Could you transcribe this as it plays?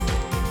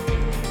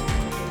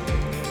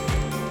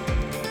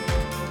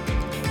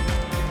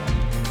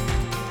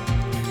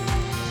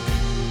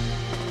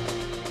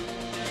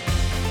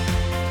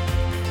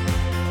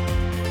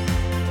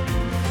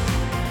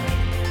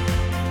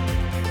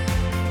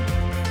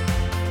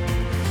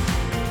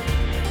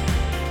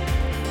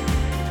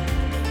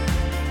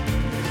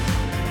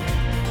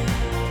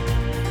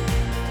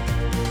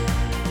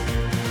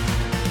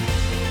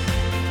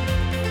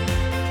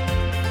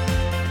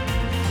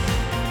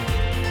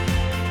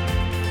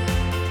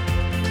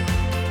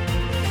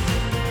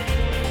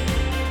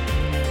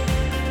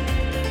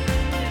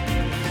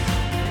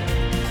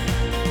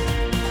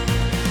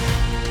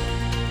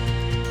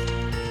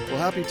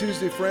Happy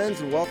Tuesday, friends,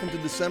 and welcome to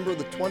December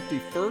the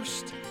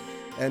 21st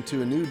and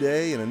to a new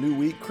day and a new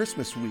week,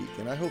 Christmas week.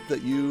 And I hope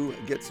that you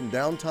get some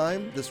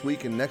downtime this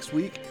week and next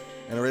week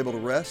and are able to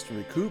rest and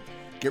recoup,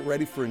 get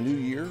ready for a new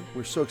year.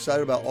 We're so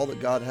excited about all that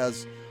God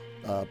has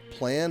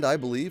planned, I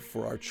believe,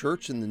 for our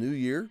church in the new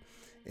year.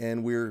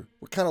 And we're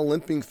kind of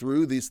limping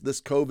through this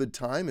COVID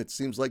time. It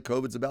seems like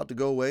COVID's about to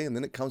go away, and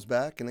then it comes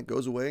back, and it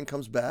goes away and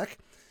comes back.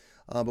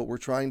 But we're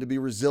trying to be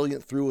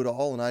resilient through it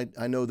all, and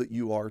I know that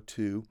you are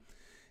too.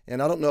 And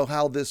I don't know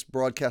how this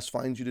broadcast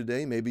finds you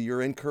today. Maybe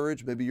you're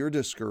encouraged, maybe you're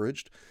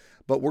discouraged.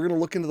 But we're going to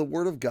look into the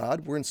Word of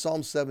God. We're in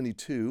Psalm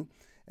 72.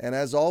 And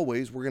as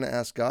always, we're going to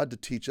ask God to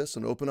teach us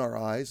and open our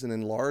eyes and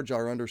enlarge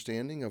our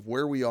understanding of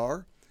where we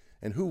are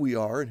and who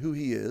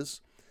He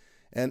is.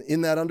 And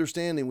in that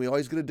understanding, we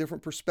always get a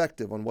different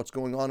perspective on what's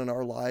going on in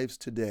our lives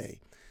today.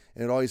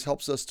 And it always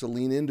helps us to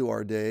lean into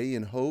our day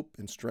in hope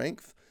and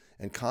strength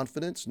and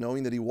confidence,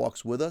 knowing that He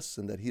walks with us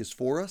and that He is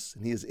for us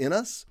and He is in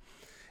us.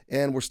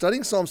 And we're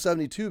studying Psalm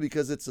 72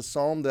 because it's a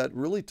psalm that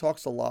really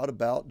talks a lot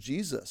about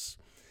Jesus.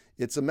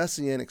 It's a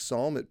messianic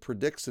psalm. It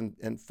predicts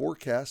and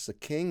forecasts a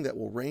king that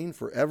will reign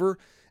forever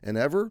and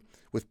ever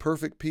with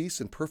perfect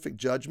peace and perfect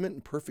judgment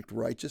and perfect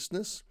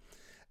righteousness.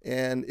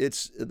 And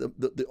it's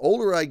the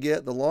older I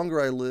get, the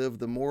longer I live,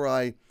 the more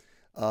I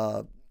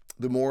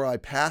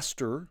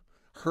pastor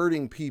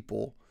hurting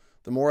people,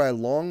 the more I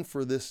long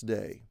for this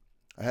day.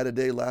 I had a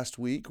day last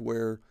week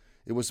where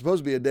it was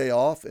supposed to be a day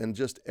off, and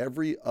just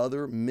every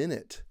other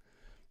minute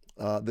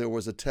there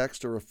was a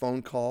text or a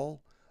phone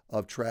call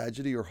of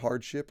tragedy or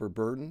hardship or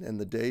burden, and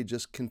the day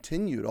just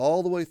continued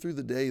all the way through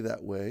the day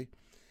that way.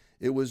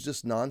 It was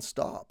just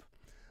nonstop.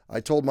 I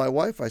told my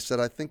wife, I said,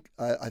 I think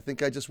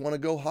I just want to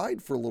go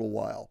hide for a little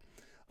while.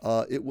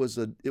 It was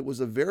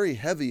a very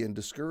heavy and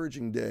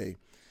discouraging day.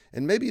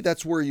 And maybe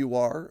that's where you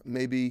are.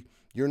 Maybe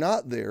you're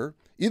not there.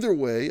 Either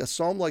way, a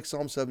psalm like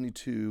Psalm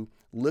 72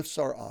 lifts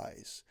our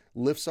eyes,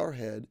 lifts our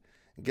head,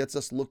 and gets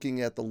us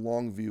looking at the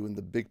long view and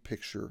the big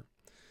picture.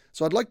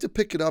 So I'd like to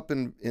pick it up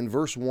in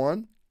verse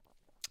 1.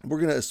 We're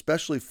going to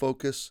especially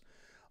focus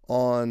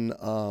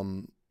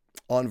on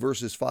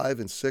verses 5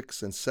 and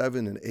 6 and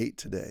 7 and 8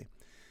 today.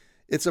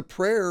 It's a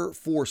prayer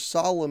for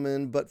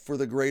Solomon, but for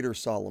the greater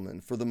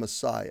Solomon, for the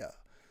Messiah,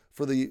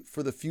 for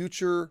the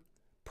future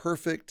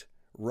perfect,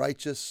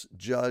 righteous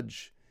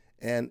judge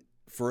and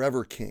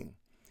forever king.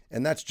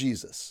 And that's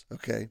Jesus,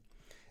 okay?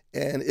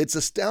 And it's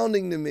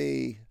astounding to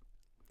me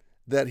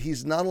that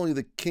He's not only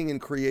the king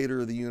and creator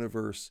of the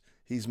universe,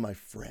 He's my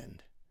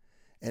friend,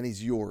 and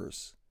He's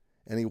yours,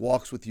 and He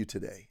walks with you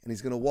today, and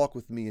He's going to walk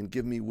with me and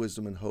give me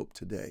wisdom and hope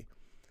today.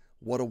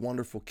 What a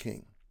wonderful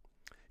king.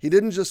 He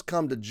didn't just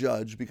come to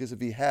judge, because if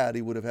He had,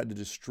 He would have had to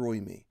destroy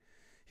me.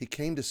 He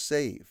came to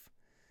save.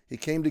 He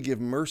came to give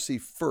mercy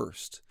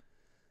first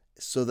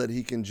so that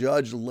He can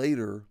judge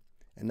later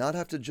and not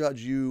have to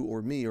judge you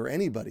or me or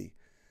anybody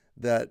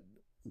that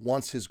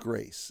wants His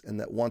grace and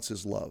that wants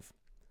His love.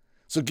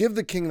 So give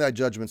the king thy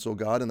judgments, O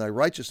God, and thy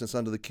righteousness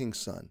unto the king's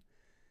son.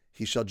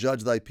 He shall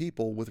judge thy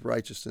people with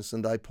righteousness,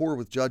 and thy poor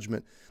with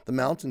judgment. The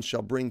mountains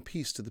shall bring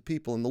peace to the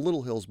people, and the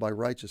little hills by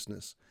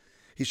righteousness.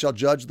 He shall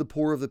judge the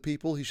poor of the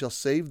people. He shall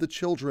save the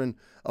children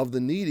of the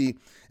needy,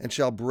 and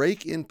shall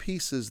break in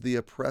pieces the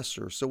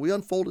oppressor. So we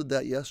unfolded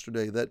that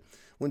yesterday, that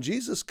when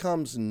Jesus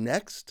comes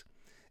next,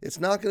 it's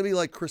not going to be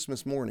like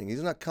Christmas morning.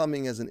 He's not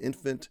coming as an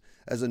infant,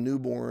 as a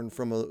newborn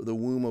from the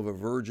womb of a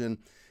virgin.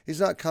 He's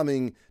not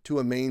coming to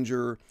a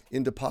manger,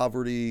 into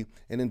poverty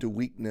and into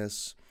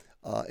weakness.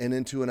 And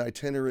into an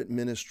itinerant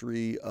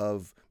ministry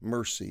of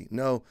mercy.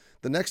 No,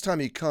 the next time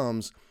He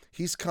comes,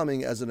 He's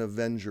coming as an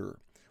avenger.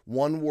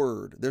 One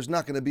word. There's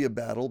not going to be a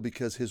battle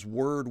because His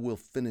word will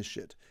finish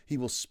it. He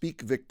will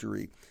speak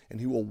victory, and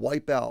He will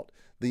wipe out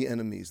the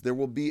enemies. There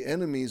will be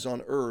enemies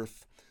on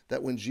earth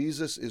that when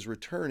Jesus is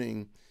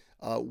returning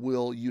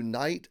will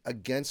unite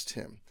against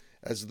Him.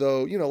 As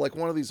though, like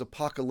one of these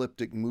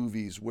apocalyptic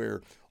movies where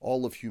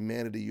all of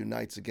humanity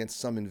unites against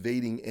some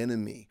invading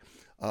enemy.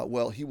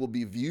 He will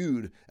be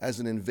viewed as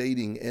an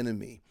invading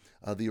enemy,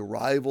 the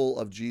arrival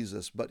of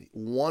Jesus. But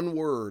one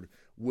word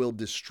will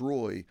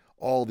destroy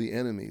all the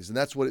enemies. And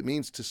that's what it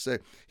means to say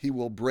He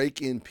will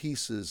break in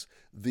pieces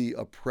the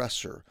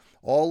oppressor.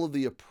 All of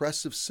the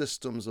oppressive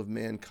systems of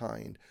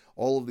mankind,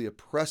 all of the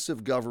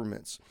oppressive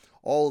governments,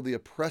 all of the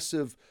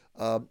oppressive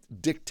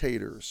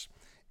dictators.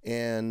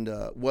 And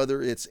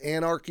whether it's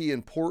anarchy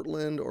in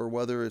Portland or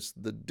whether it's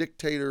the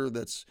dictator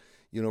that's,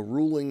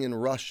 ruling in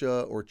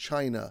Russia or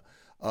China,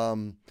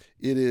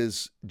 it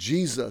is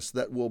Jesus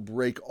that will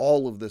break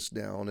all of this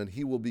down, and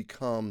He will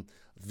become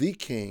the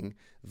king,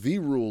 the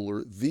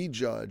ruler, the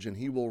judge, and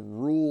He will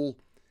rule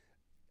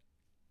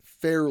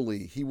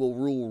fairly. He will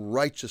rule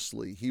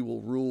righteously. He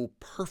will rule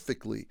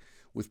perfectly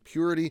with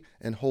purity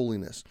and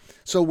holiness.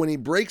 So when He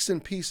breaks in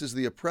pieces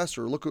the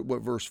oppressor, look at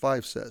what verse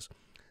 5 says.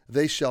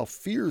 They shall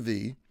fear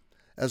Thee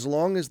as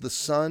long as the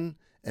sun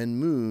and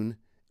moon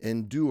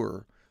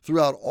endure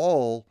throughout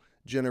all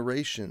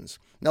generations.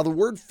 Now, the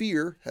word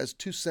fear has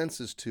two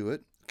senses to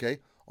it, okay?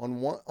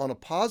 On a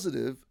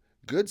positive,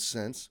 good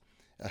sense,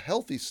 A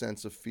healthy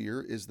sense of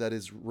fear is that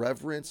is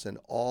reverence and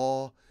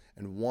awe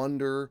and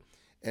wonder,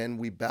 and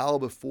we bow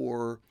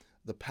before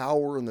the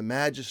power and the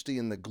majesty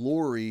and the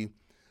glory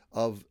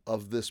of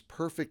this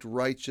perfect,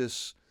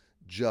 righteous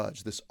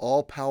judge, this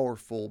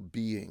all-powerful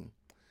being,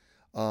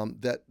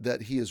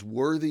 that he is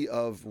worthy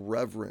of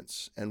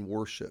reverence and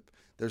worship.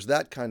 There's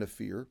that kind of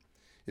fear.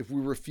 If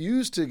we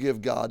refuse to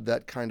give God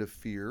that kind of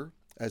fear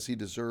as he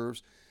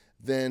deserves,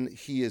 then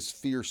he is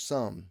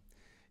fearsome.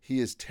 He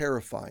is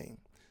terrifying.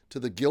 To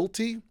the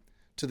guilty,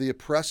 to the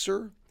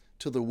oppressor,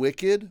 to the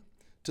wicked,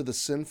 to the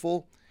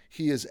sinful,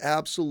 he is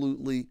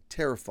absolutely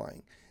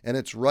terrifying. And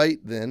it's right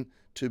then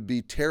to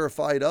be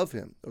terrified of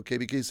him, okay,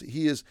 because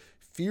he is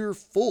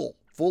fearful,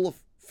 full of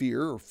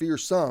fear, or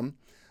fearsome.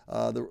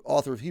 The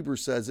author of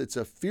Hebrews says it's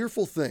a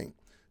fearful thing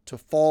to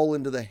fall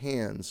into the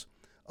hands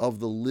of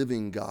the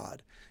living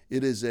God.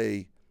 It is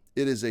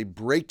a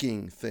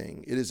breaking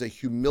thing. It is a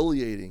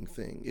humiliating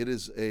thing. It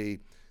is a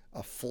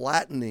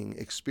flattening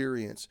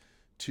experience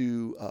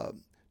to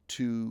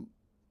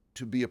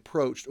be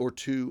approached or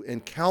to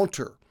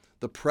encounter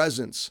the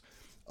presence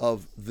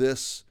of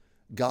this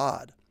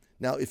God.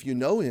 Now, if you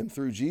know him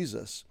through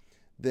Jesus,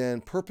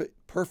 then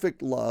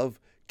perfect love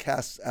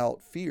casts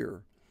out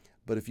fear.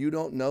 But if you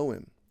don't know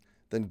him,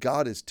 then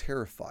God is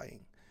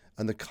terrifying.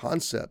 And the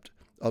concept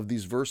of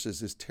these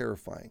verses is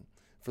terrifying.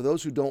 For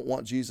those who don't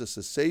want Jesus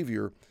as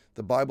Savior,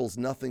 the Bible's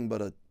nothing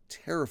but a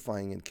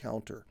terrifying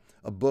encounter,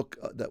 a book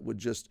that would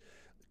just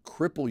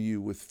cripple you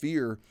with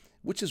fear,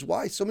 which is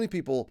why so many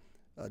people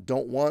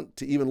don't want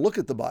to even look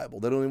at the Bible.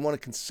 They don't even want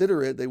to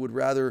consider it. They would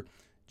rather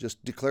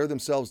just declare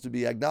themselves to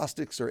be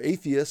agnostics or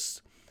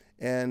atheists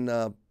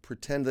and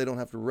pretend they don't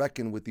have to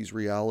reckon with these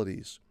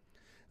realities.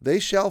 They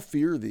shall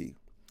fear thee.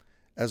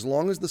 As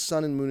long as the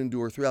sun and moon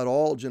endure throughout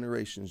all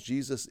generations,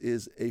 Jesus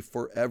is a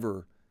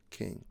forever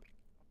king.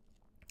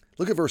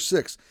 Look at verse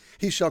 6.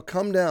 He shall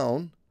come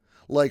down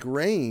like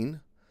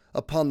rain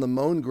upon the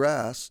mown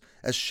grass,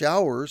 as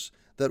showers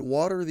that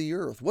water the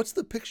earth. What's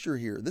the picture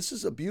here? This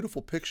is a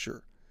beautiful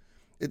picture.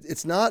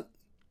 It's not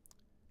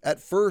at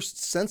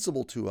first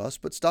sensible to us,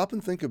 but stop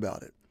and think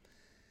about it.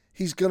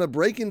 He's going to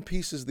break in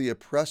pieces the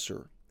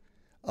oppressor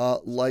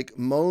like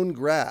mown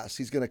grass.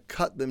 He's going to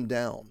cut them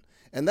down.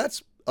 And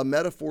that's a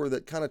metaphor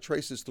that kind of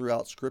traces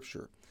throughout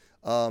Scripture,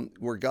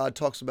 where God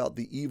talks about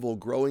the evil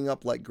growing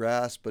up like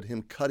grass, but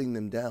him cutting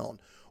them down.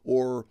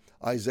 Or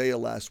Isaiah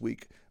last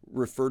week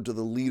referred to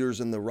the leaders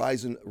and the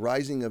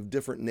rising of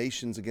different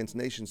nations against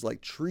nations like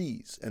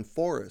trees and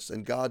forests,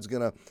 and God's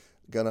gonna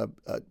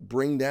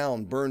burn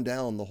down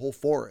the whole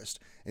forest,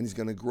 and he's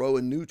gonna grow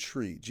a new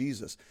tree,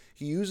 Jesus.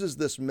 He uses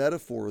this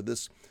metaphor,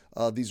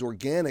 these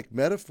organic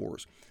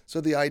metaphors. So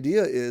the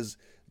idea is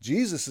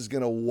Jesus is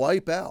gonna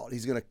wipe out,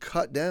 he's gonna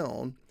cut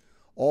down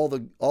all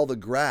the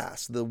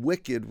grass, the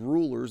wicked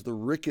rulers, the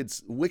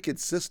wicked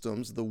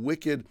systems, the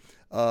wicked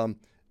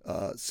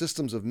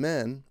systems of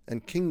men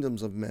and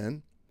kingdoms of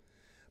men.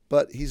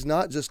 But he's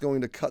not just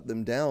going to cut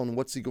them down.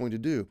 What's he going to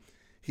do?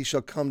 He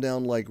shall come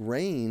down like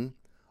rain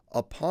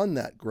upon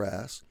that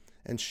grass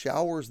and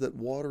showers that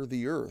water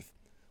the earth.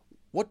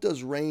 What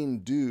does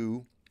rain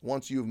do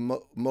once you've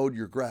mowed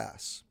your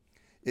grass?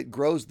 It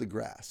grows the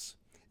grass.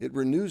 It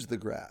renews the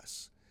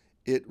grass.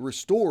 It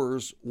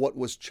restores what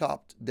was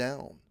chopped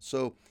down.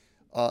 So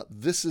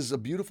this is a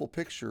beautiful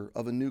picture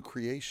of a new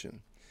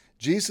creation.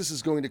 Jesus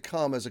is going to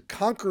come as a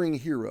conquering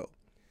hero,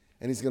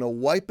 and he's going to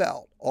wipe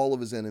out all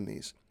of his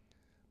enemies.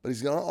 But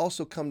he's going to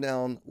also come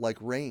down like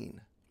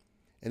rain,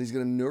 and he's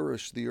going to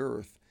nourish the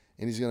earth,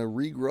 and he's going to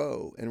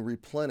regrow and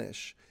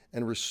replenish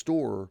and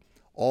restore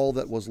all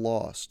that was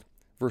lost.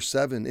 Verse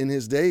 7, in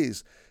his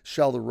days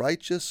shall the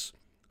righteous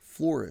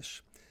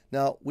flourish.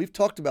 Now, we've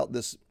talked about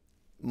this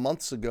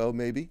months ago,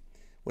 maybe.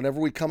 Whenever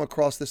we come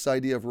across this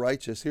idea of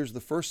righteous, here's the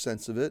first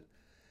sense of it.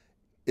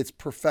 It's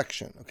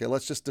perfection. Okay,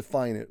 let's just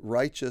define it.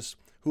 Righteous,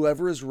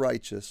 whoever is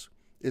righteous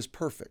is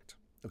perfect.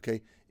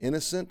 Okay,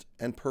 innocent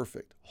and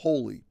perfect,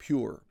 holy,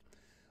 pure,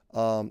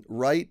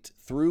 right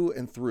through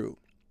and through.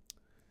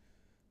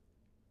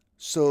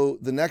 So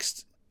the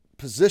next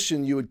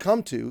position you would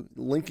come to,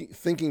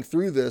 thinking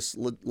through this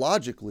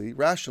logically,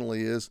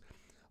 rationally, is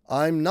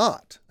I'm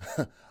not.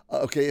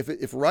 Okay,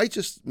 if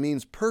righteous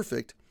means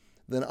perfect,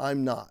 then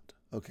I'm not.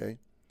 Okay,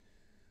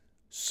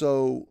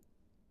 so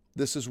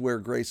this is where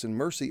grace and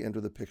mercy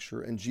enter the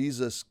picture, and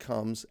Jesus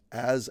comes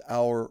as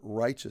our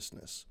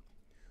righteousness.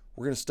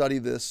 We're going to study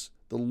this.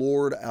 The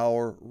Lord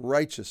our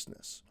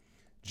righteousness.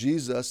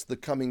 Jesus, the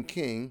coming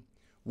King,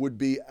 would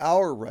be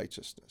our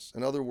righteousness.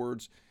 In other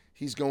words,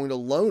 he's going to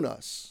loan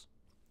us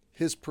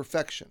his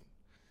perfection.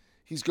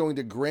 He's going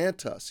to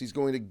grant us, he's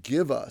going to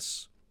give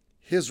us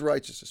his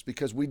righteousness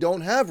because we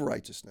don't have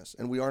righteousness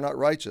and we are not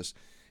righteous.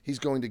 He's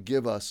going to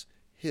give us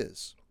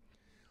his.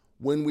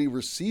 When we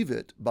receive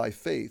it by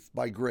faith,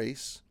 by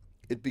grace,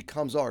 it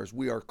becomes ours.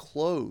 We are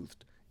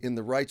clothed in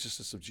the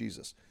righteousness of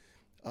Jesus.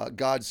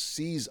 God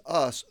sees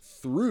us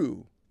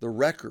through the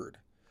record,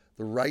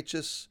 the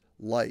righteous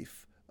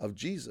life of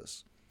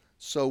Jesus.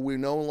 So we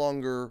no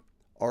longer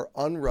are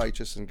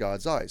unrighteous in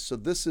God's eyes. So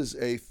this is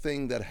a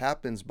thing that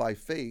happens by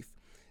faith,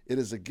 It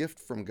is a gift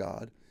from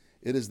God.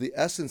 It is the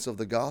essence of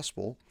the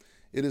gospel.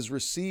 It is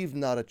received,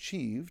 not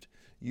achieved.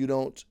 You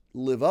don't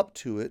live up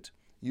to it.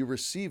 You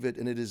receive it,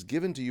 and it is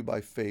given to you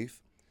by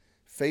faith.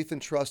 Faith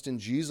and trust in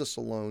Jesus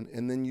alone,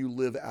 and then you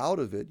live out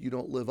of it. You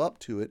don't live up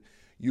to it.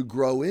 You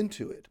grow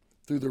into it.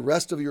 Through the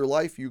rest of your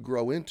life, you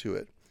grow into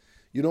it.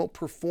 You don't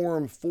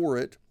perform for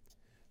it.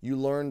 You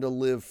learn to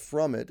live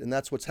from it, and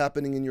that's what's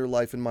happening in your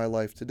life and my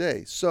life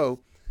today.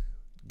 So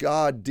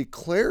God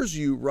declares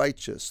you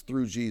righteous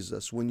through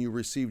Jesus when you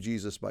receive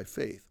Jesus by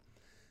faith.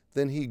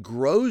 Then he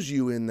grows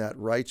you in that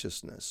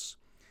righteousness,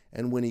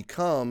 and when he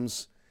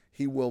comes,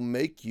 he will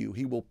make you,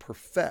 he will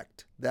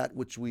perfect that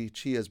which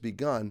he has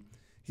begun.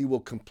 He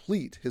will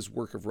complete his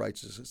work of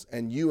righteousness,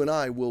 and you and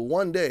I will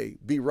one day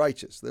be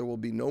righteous. There will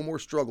be no more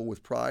struggle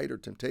with pride or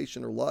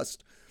temptation or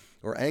lust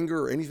or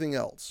anger or anything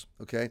else,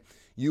 okay?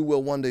 You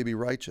will one day be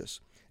righteous.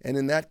 And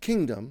in that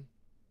kingdom,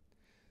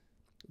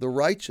 the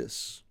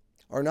righteous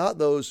are not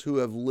those who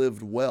have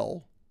lived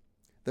well.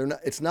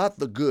 It's not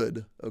the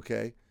good,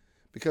 okay?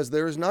 Because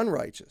there is none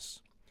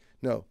righteous.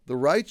 No, the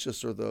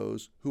righteous are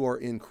those who are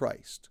in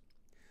Christ,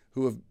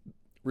 who have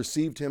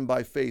received him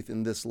by faith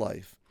in this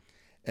life.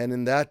 And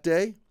in that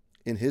day,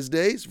 in his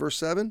days, verse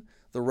 7,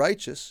 the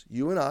righteous,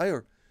 you and I,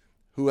 or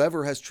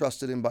whoever has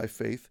trusted him by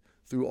faith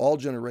through all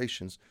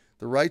generations,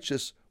 the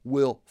righteous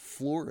will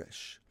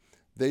flourish.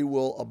 They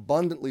will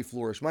abundantly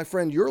flourish. My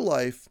friend, your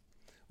life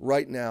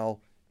right now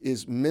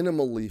is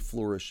minimally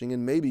flourishing,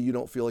 and maybe you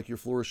don't feel like you're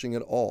flourishing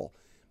at all.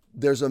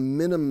 There's a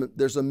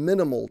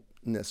minimalness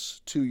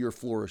to your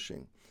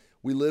flourishing.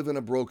 We live in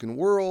a broken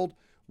world.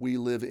 We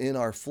live in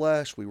our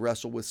flesh. We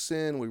wrestle with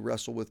sin. We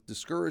wrestle with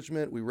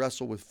discouragement. We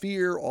wrestle with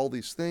fear, all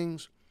these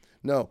things.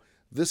 No,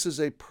 this is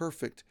a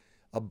perfect,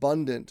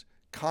 abundant,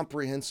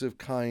 comprehensive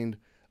kind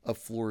of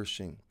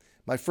flourishing.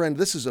 My friend,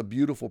 this is a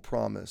beautiful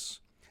promise,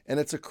 and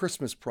it's a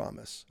Christmas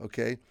promise,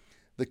 okay?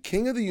 The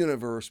King of the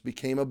universe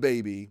became a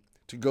baby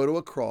to go to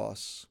a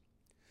cross,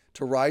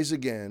 to rise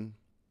again,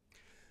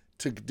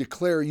 to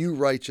declare you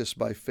righteous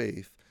by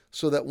faith,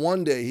 so that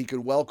one day he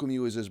could welcome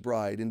you as his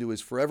bride into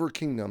his forever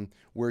kingdom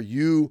where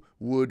you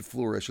would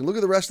flourish. And look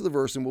at the rest of the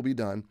verse and we'll be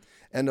done.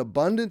 And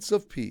abundance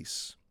of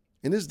peace.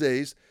 In his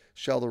days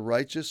shall the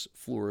righteous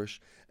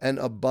flourish, and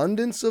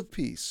abundance of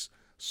peace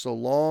so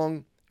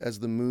long as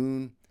the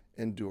moon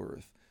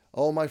endureth.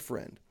 Oh, my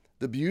friend,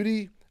 the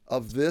beauty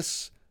of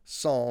this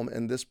psalm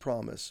and this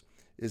promise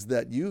is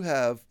that you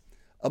have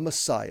a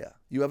Messiah,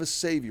 you have a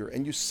Savior,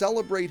 and you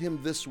celebrate him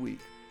this week,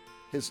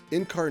 his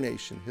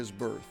incarnation, his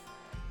birth.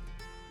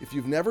 If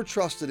you've never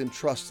trusted him,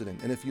 trusted him.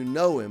 And if you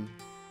know him,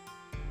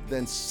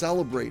 then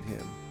celebrate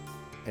him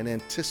and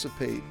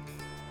anticipate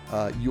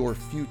your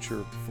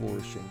future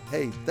flourishing.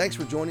 Hey, thanks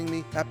for joining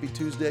me. Happy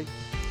Tuesday,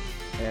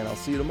 and I'll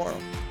see you tomorrow.